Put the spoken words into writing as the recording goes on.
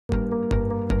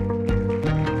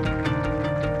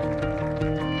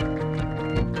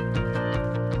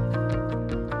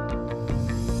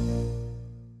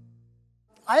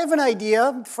have an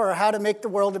idea for how to make the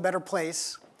world a better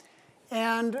place.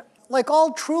 And like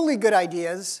all truly good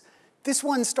ideas, this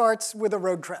one starts with a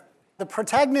road trip. The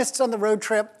protagonists on the road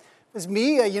trip was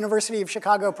me, a University of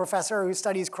Chicago professor who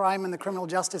studies crime in the criminal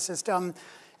justice system,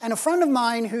 and a friend of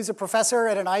mine who's a professor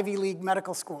at an Ivy League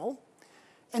medical school.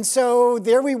 And so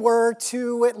there we were,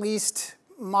 two at least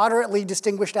moderately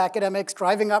distinguished academics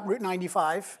driving up Route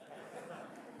 95.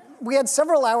 We had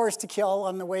several hours to kill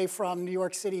on the way from New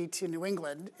York City to New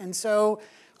England. And so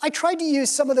I tried to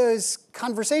use some of those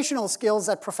conversational skills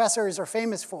that professors are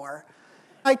famous for.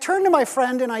 I turned to my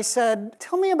friend and I said,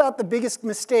 tell me about the biggest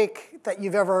mistake that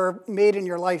you've ever made in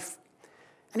your life.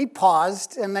 And he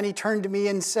paused, and then he turned to me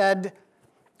and said,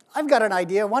 I've got an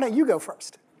idea. Why don't you go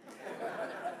first?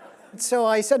 So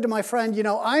I said to my friend,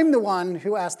 I'm the one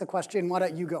who asked the question, why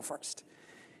don't you go first?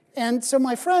 And so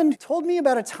my friend told me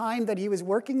about a time that he was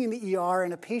working in the ER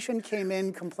and a patient came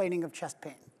in complaining of chest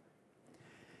pain.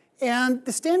 And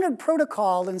the standard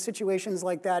protocol in situations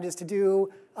like that is to do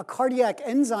a cardiac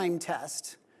enzyme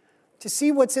test to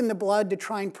see what's in the blood to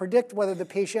try and predict whether the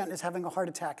patient is having a heart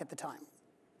attack at the time.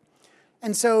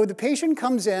 And so the patient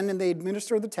comes in and they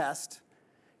administer the test,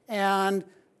 and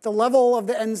the level of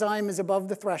the enzyme is above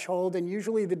the threshold, and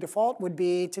usually the default would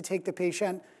be to take the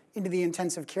patient into the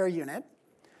intensive care unit.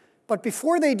 But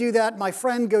before they do that, my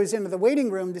friend goes into the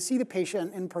waiting room to see the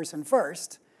patient in person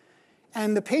first.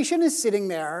 And the patient is sitting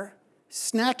there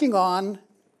snacking on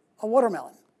a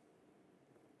watermelon.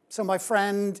 So my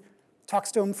friend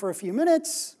talks to him for a few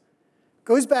minutes,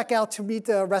 goes back out to meet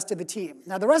the rest of the team.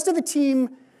 Now, the rest of the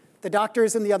team, the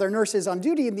doctors and the other nurses on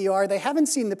duty in the ER, they haven't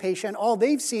seen the patient. All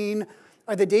they've seen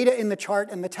are the data in the chart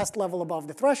and the test level above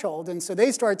the threshold. And so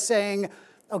they start saying,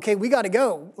 OK, we got to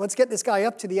go. Let's get this guy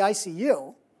up to the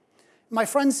ICU. My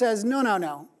friend says,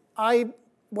 no. I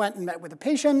went and met with the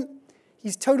patient.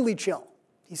 He's totally chill.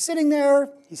 He's sitting there.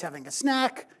 He's having a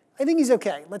snack. I think he's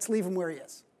OK. Let's leave him where he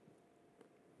is.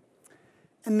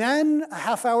 And then a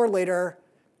half hour later,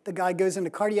 the guy goes into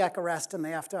cardiac arrest, and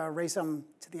they have to race him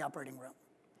to the operating room.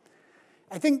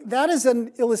 I think that is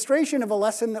an illustration of a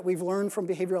lesson that we've learned from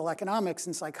behavioral economics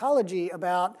and psychology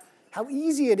about how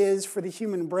easy it is for the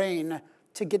human brain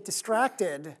to get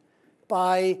distracted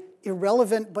by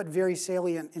irrelevant but very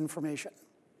salient information.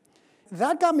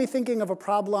 That got me thinking of a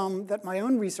problem that my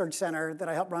own research center that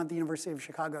I help run at the University of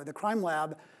Chicago, the Crime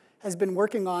Lab, has been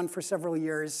working on for several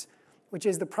years, which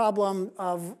is the problem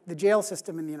of the jail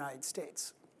system in the United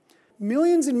States.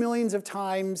 Millions and millions of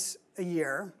times a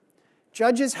year,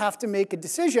 judges have to make a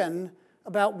decision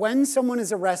about when someone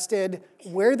is arrested,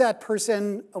 where that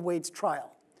person awaits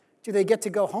trial. Do they get to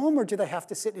go home, or do they have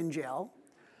to sit in jail?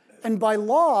 And by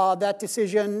law, that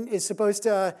decision is supposed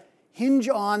to hinge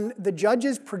on the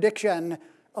judge's prediction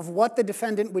of what the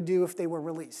defendant would do if they were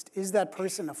released. Is that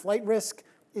person a flight risk?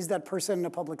 Is that person a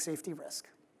public safety risk?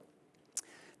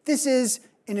 This is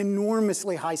an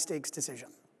enormously high-stakes decision.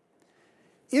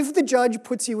 If the judge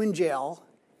puts you in jail,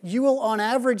 you will, on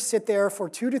average, sit there for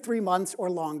 2 to 3 months or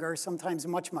longer, sometimes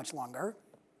much, much longer.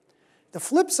 The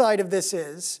flip side of this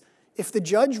is, if the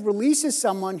judge releases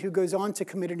someone who goes on to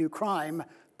commit a new crime,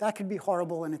 that could be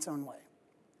horrible in its own way.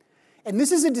 And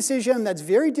this is a decision that's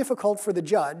very difficult for the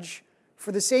judge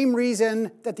for the same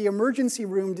reason that the emergency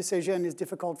room decision is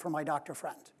difficult for my doctor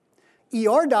friend.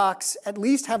 ER docs at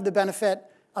least have the benefit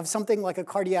of something like a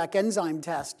cardiac enzyme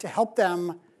test to help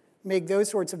them make those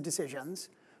sorts of decisions.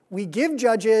 We give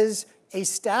judges a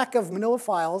stack of manila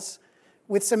files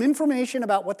with some information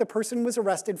about what the person was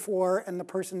arrested for and the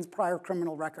person's prior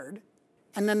criminal record.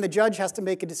 And then the judge has to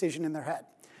make a decision in their head.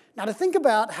 Now, to think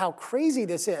about how crazy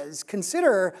this is,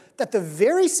 consider that the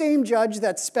very same judge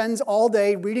that spends all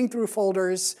day reading through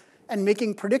folders and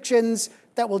making predictions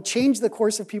that will change the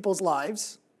course of people's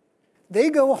lives, they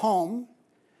go home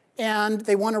and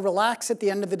they want to relax at the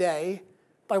end of the day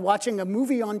by watching a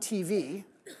movie on TV.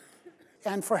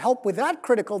 And for help with that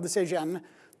critical decision,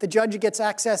 the judge gets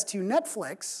access to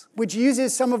Netflix, which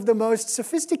uses some of the most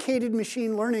sophisticated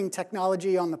machine learning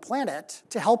technology on the planet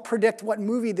to help predict what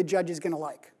movie the judge is going to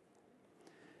like.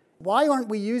 Why aren't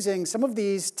we using some of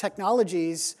these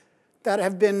technologies that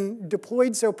have been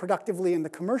deployed so productively in the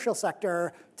commercial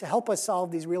sector to help us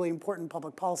solve these really important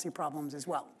public policy problems as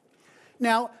well?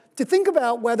 Now, to think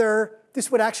about whether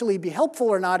this would actually be helpful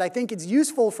or not, I think it's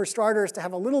useful for starters to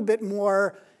have a little bit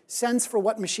more sense for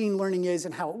what machine learning is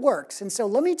and how it works. And so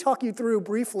let me talk you through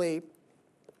briefly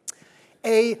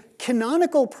a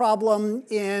canonical problem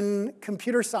in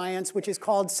computer science, which is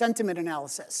called sentiment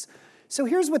analysis. So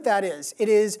here's what that is. It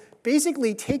is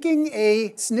basically taking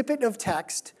a snippet of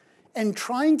text and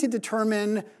trying to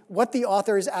determine what the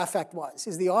author's affect was.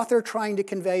 Is the author trying to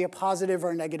convey a positive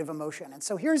or a negative emotion? And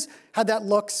so here's how that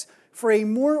looks for a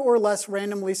more or less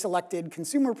randomly selected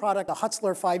consumer product, a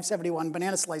Hutzler 571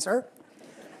 banana slicer.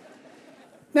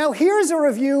 Now here's a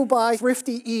review by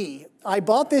Thrifty E. I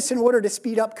bought this in order to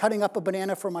speed up cutting up a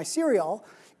banana for my cereal.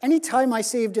 Any time I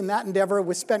saved in that endeavor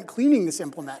was spent cleaning this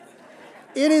implement.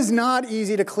 It is not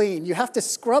easy to clean. You have to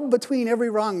scrub between every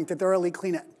rung to thoroughly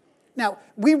clean it. Now,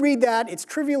 we read that. It's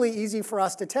trivially easy for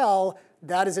us to tell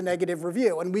that is a negative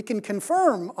review. And we can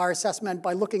confirm our assessment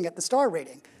by looking at the star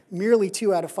rating, merely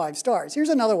 2 out of 5 stars. Here's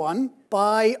another one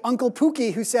by Uncle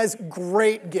Pookie, who says,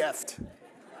 great gift.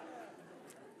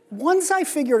 Once I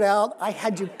figured out I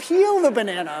had to peel the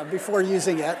banana before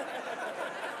using it,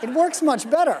 it works much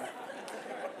better.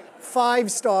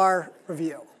 5-star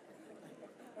review.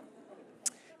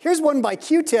 Here's one by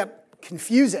Q-Tip,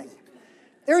 confusing.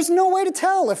 There's no way to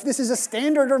tell if this is a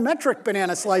standard or metric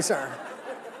banana slicer.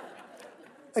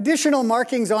 Additional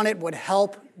markings on it would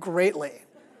help greatly.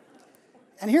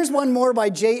 And here's one more by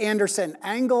Jay Anderson,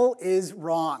 angle is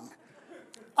wrong.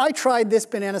 I tried this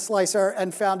banana slicer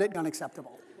and found it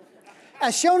unacceptable.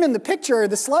 As shown in the picture,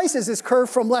 the slices is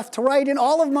curved from left to right, and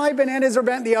all of my bananas are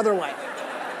bent the other way.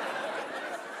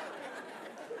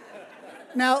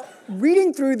 Now,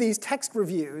 reading through these text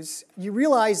reviews, you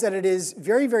realize that it is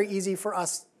very, very easy for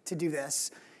us to do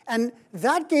this. And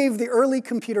that gave the early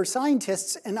computer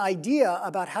scientists an idea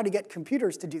about how to get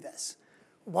computers to do this.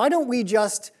 Why don't we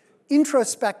just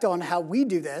introspect on how we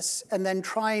do this and then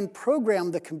try and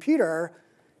program the computer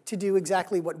to do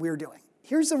exactly what we're doing?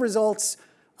 Here's the results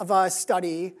of a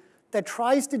study that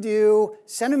tries to do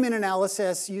sentiment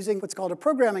analysis using what's called a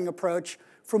programming approach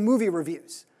for movie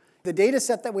reviews. The data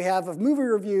set that we have of movie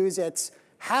reviews, it's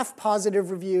half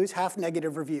positive reviews, half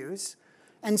negative reviews.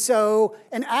 And so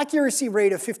an accuracy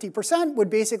rate of 50% would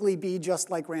basically be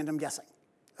just like random guessing,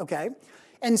 okay?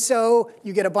 And so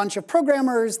you get a bunch of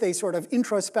programmers, they sort of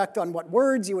introspect on what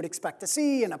words you would expect to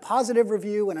see in a positive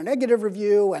review and a negative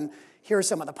review, and here are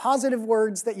some of the positive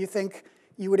words that you think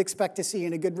you would expect to see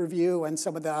in a good review and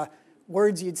some of the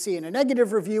words you'd see in a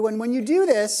negative review. And when you do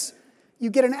this, you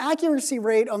get an accuracy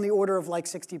rate on the order of like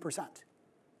 60%.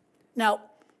 Now,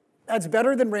 that's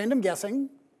better than random guessing,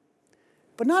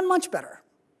 but not much better.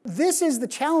 This is the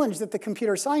challenge that the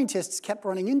computer scientists kept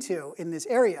running into in this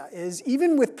area, is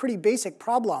even with pretty basic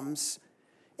problems,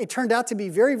 it turned out to be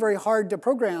very, very hard to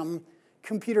program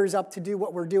computers up to do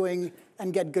what we're doing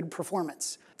and get good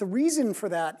performance. The reason for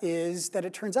that is that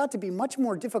it turns out to be much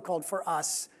more difficult for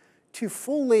us to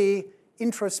fully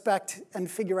introspect and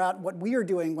figure out what we are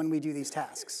doing when we do these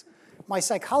tasks. My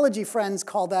psychology friends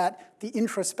call that the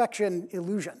introspection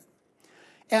illusion.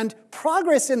 And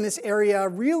progress in this area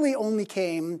really only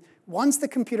came once the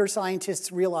computer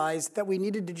scientists realized that we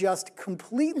needed to just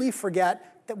completely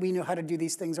forget that we know how to do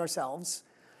these things ourselves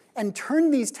and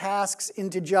turn these tasks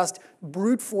into just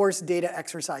brute force data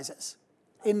exercises.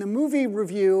 In the movie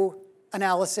review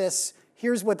analysis,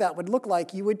 here's what that would look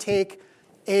like. You would take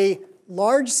a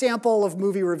large sample of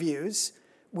movie reviews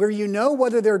where you know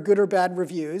whether they're good or bad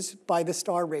reviews by the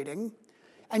star rating,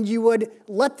 and you would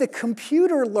let the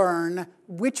computer learn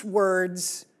which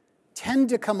words tend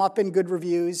to come up in good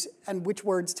reviews and which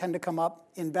words tend to come up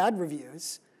in bad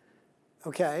reviews,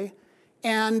 okay?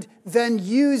 And then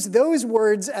use those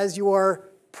words as your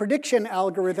prediction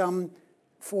algorithm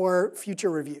for future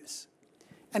reviews.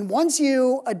 And once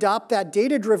you adopt that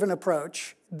data-driven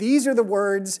approach, these are the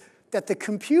words that the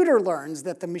computer learns,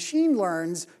 that the machine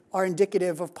learns, are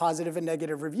indicative of positive and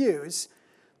negative reviews.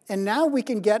 And now we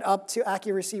can get up to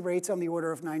accuracy rates on the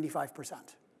order of 95%.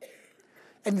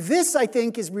 And this, I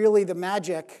think, is really the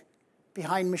magic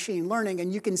behind machine learning.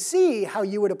 And you can see how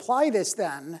you would apply this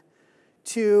then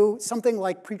to something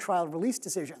like pretrial release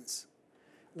decisions.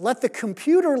 Let the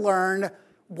computer learn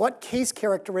what case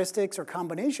characteristics or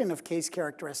combination of case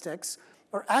characteristics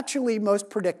are actually most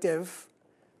predictive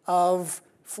of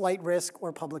flight risk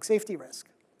or public safety risk.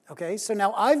 Okay, so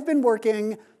now I've been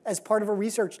working as part of a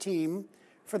research team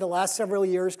for the last several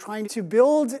years trying to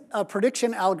build a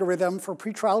prediction algorithm for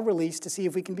pretrial release to see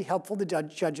if we can be helpful to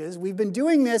judges. We've been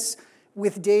doing this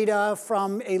with data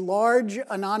from a large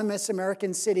anonymous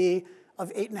American city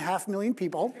of 8.5 million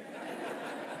people.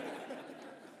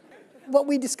 What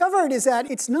we discovered is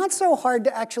that it's not so hard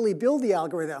to actually build the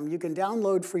algorithm. You can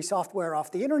download free software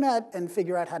off the internet and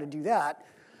figure out how to do that.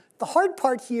 The hard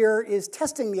part here is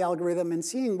testing the algorithm and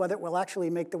seeing whether it will actually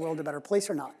make the world a better place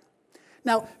or not.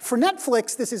 Now, for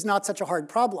Netflix, this is not such a hard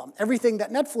problem. Everything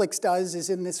that Netflix does is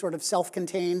in this sort of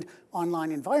self-contained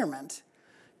online environment.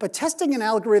 But testing an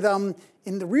algorithm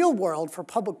in the real world for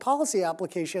public policy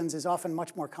applications is often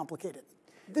much more complicated.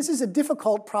 This is a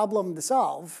difficult problem to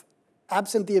solve,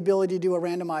 absent the ability to do a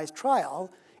randomized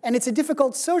trial. And it's a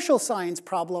difficult social science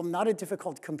problem, not a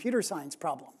difficult computer science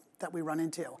problem that we run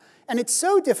into. And it's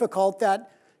so difficult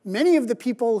that many of the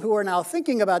people who are now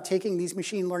thinking about taking these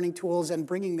machine learning tools and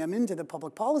bringing them into the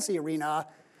public policy arena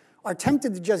are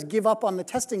tempted to just give up on the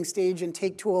testing stage and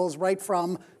take tools right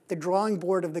from the drawing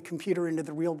board of the computer into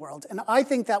the real world. And I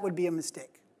think that would be a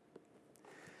mistake.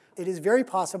 It is very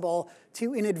possible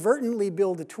to inadvertently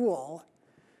build a tool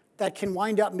that can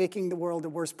wind up making the world a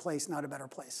worse place, not a better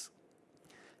place.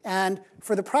 And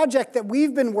for the project that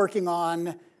we've been working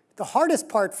on, the hardest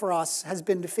part for us has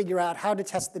been to figure out how to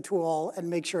test the tool and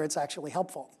make sure it's actually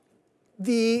helpful.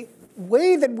 The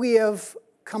way that we have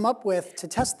come up with to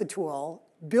test the tool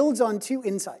builds on two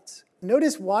insights.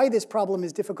 Notice why this problem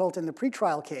is difficult in the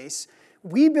pretrial case.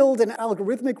 We build an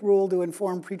algorithmic rule to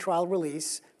inform pretrial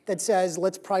release that says,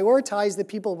 let's prioritize the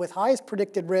people with highest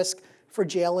predicted risk for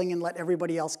jailing and let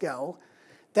everybody else go.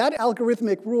 That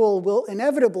algorithmic rule will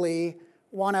inevitably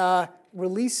want to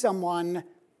release someone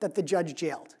that the judge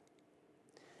jailed.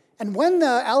 And when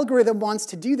the algorithm wants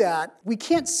to do that, we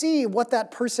can't see what that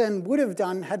person would have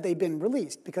done had they been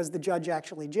released, because the judge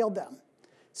actually jailed them.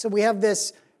 So we have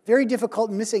this very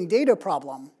difficult missing data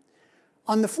problem.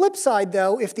 On the flip side,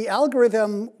 though, if the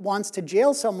algorithm wants to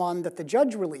jail someone that the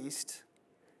judge released,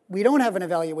 we don't have an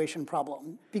evaluation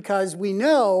problem, because we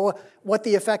know what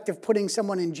the effect of putting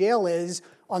someone in jail is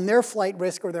on their flight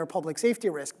risk or their public safety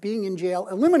risk. Being in jail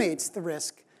eliminates the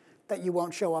risk that you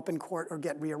won't show up in court or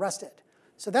get rearrested.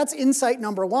 So that's insight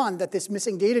number one, that this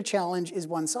missing data challenge is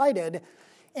one-sided.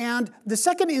 And the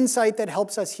second insight that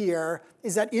helps us here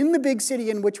is that in the big city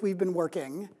in which we've been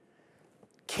working,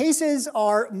 cases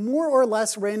are more or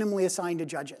less randomly assigned to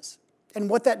judges. And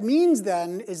what that means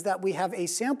then is that we have a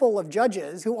sample of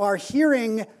judges who are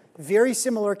hearing very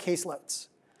similar caseloads.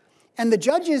 And the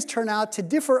judges turn out to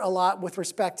differ a lot with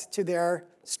respect to their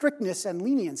strictness and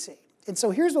leniency. And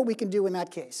so here's what we can do in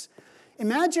that case.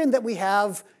 Imagine that we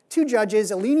have two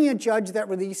judges, a lenient judge that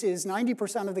releases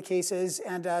 90% of the cases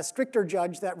and a stricter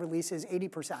judge that releases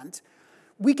 80%.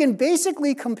 We can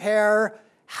basically compare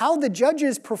how the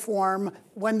judges perform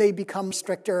when they become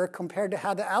stricter compared to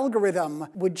how the algorithm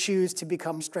would choose to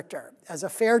become stricter as a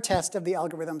fair test of the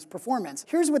algorithm's performance.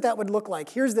 Here's what that would look like.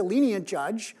 Here's the lenient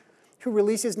judge who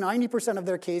releases 90% of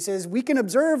their cases. We can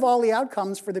observe all the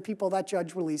outcomes for the people that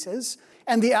judge releases.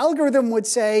 And the algorithm would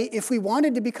say, if we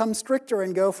wanted to become stricter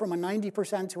and go from a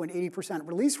 90% to an 80%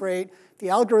 release rate, the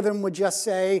algorithm would just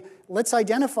say, let's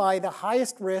identify the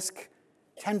highest risk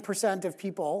 10% of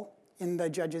people in the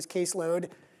judge's caseload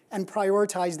and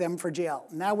prioritize them for jail.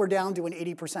 Now we're down to an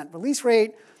 80% release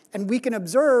rate, and we can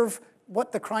observe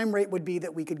what the crime rate would be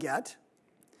that we could get.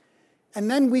 And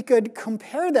then we could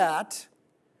compare that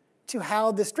to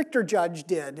how the stricter judge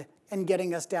did in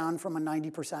getting us down from a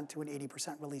 90% to an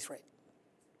 80% release rate.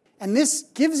 And this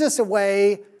gives us a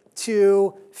way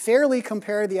to fairly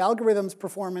compare the algorithm's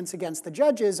performance against the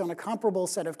judges on a comparable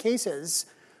set of cases,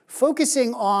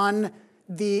 focusing on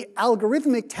the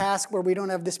algorithmic task where we don't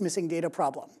have this missing data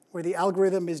problem, where the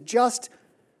algorithm is just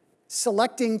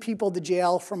selecting people to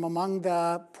jail from among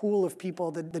the pool of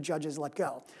people that the judges let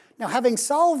go. Now, having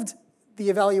solved the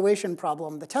evaluation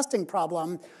problem, the testing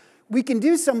problem, we can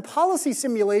do some policy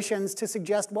simulations to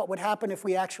suggest what would happen if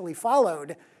we actually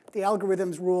followed the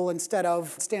algorithm's rule instead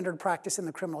of standard practice in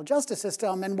the criminal justice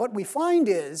system. And what we find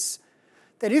is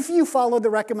that if you follow the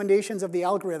recommendations of the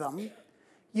algorithm,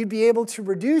 you'd be able to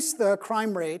reduce the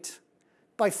crime rate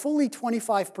by fully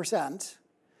 25%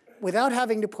 without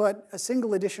having to put a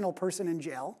single additional person in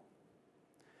jail.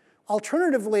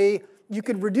 Alternatively, you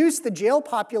could reduce the jail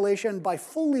population by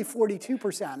fully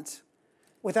 42%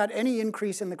 without any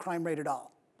increase in the crime rate at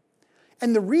all.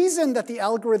 And the reason that the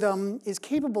algorithm is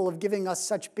capable of giving us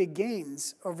such big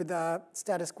gains over the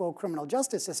status quo criminal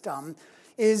justice system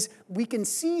is we can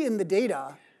see in the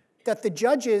data that the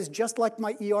judges, just like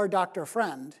my ER doctor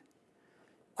friend,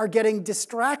 are getting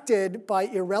distracted by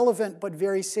irrelevant but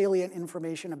very salient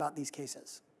information about these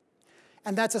cases.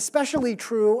 And that's especially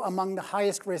true among the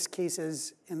highest risk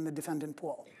cases in the defendant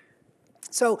pool.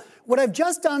 So what I've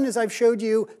just done is I've showed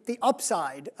you the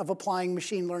upside of applying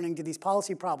machine learning to these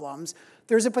policy problems.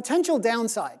 There's a potential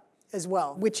downside as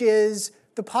well, which is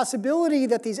the possibility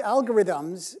that these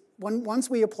algorithms, once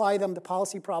we apply them to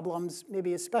policy problems,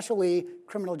 maybe especially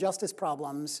criminal justice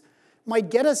problems, might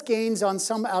get us gains on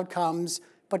some outcomes,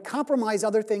 but compromise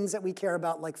other things that we care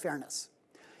about, like fairness.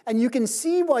 And you can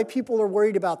see why people are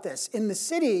worried about this. In the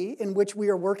city in which we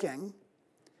are working,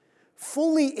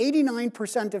 fully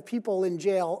 89% of people in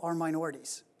jail are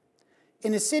minorities.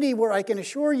 In a city where I can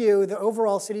assure you the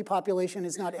overall city population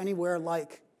is not anywhere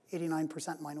like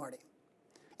 89% minority.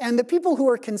 And the people who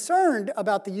are concerned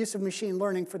about the use of machine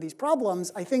learning for these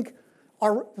problems, I think,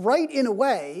 are right in a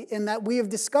way in that we have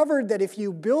discovered that if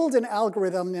you build an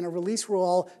algorithm in a release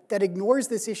rule that ignores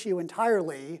this issue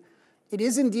entirely, it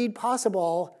is indeed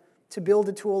possible to build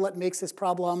a tool that makes this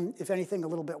problem, if anything, a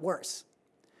little bit worse.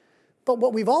 But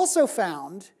what we've also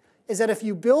found is that if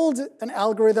you build an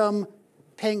algorithm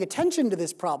paying attention to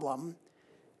this problem,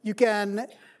 you can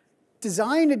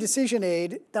design a decision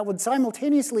aid that would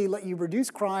simultaneously let you reduce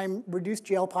crime, reduce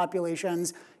jail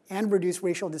populations, and reduce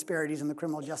racial disparities in the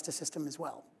criminal justice system as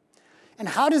well. And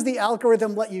how does the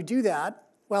algorithm let you do that?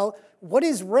 Well, what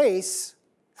is race,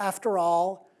 after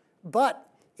all, but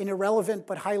an irrelevant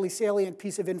but highly salient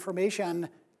piece of information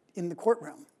in the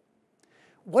courtroom?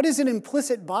 What is an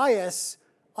implicit bias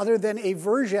other than a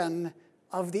version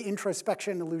of the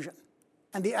introspection illusion?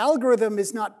 And the algorithm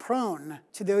is not prone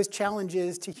to those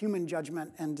challenges to human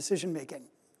judgment and decision making.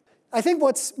 I think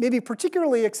what's maybe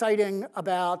particularly exciting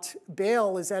about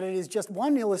bail is that it is just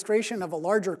one illustration of a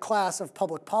larger class of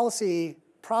public policy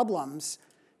problems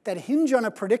that hinge on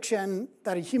a prediction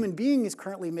that a human being is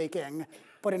currently making,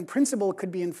 but in principle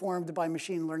could be informed by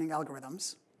machine learning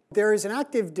algorithms. There is an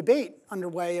active debate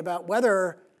underway about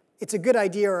whether it's a good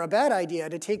idea or a bad idea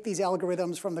to take these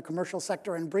algorithms from the commercial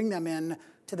sector and bring them in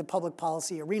to the public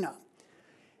policy arena.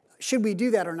 Should we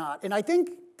do that or not? And I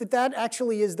think that that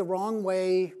actually is the wrong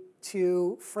way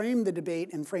to frame the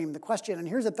debate and frame the question. And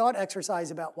here's a thought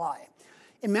exercise about why.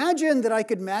 Imagine that I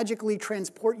could magically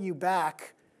transport you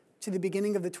back to the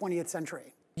beginning of the 20th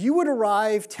century. You would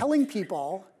arrive telling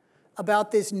people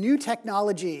about this new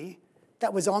technology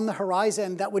that was on the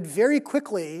horizon that would very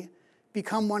quickly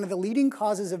become one of the leading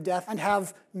causes of death and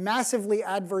have massively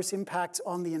adverse impacts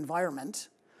on the environment.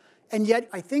 And yet,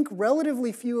 I think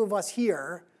relatively few of us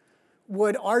here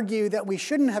would argue that we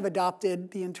shouldn't have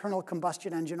adopted the internal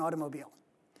combustion engine automobile.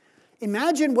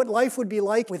 Imagine what life would be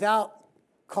like without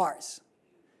cars.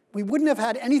 We wouldn't have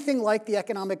had anything like the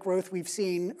economic growth we've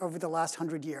seen over the last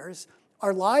 100 years.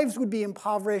 Our lives would be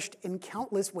impoverished in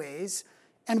countless ways,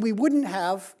 and we wouldn't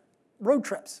have road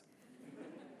trips.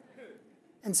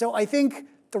 And so I think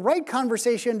the right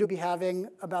conversation to be having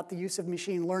about the use of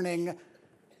machine learning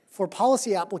for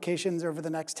policy applications over the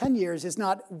next 10 years is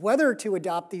not whether to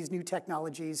adopt these new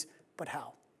technologies, but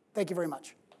how. Thank you very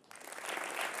much.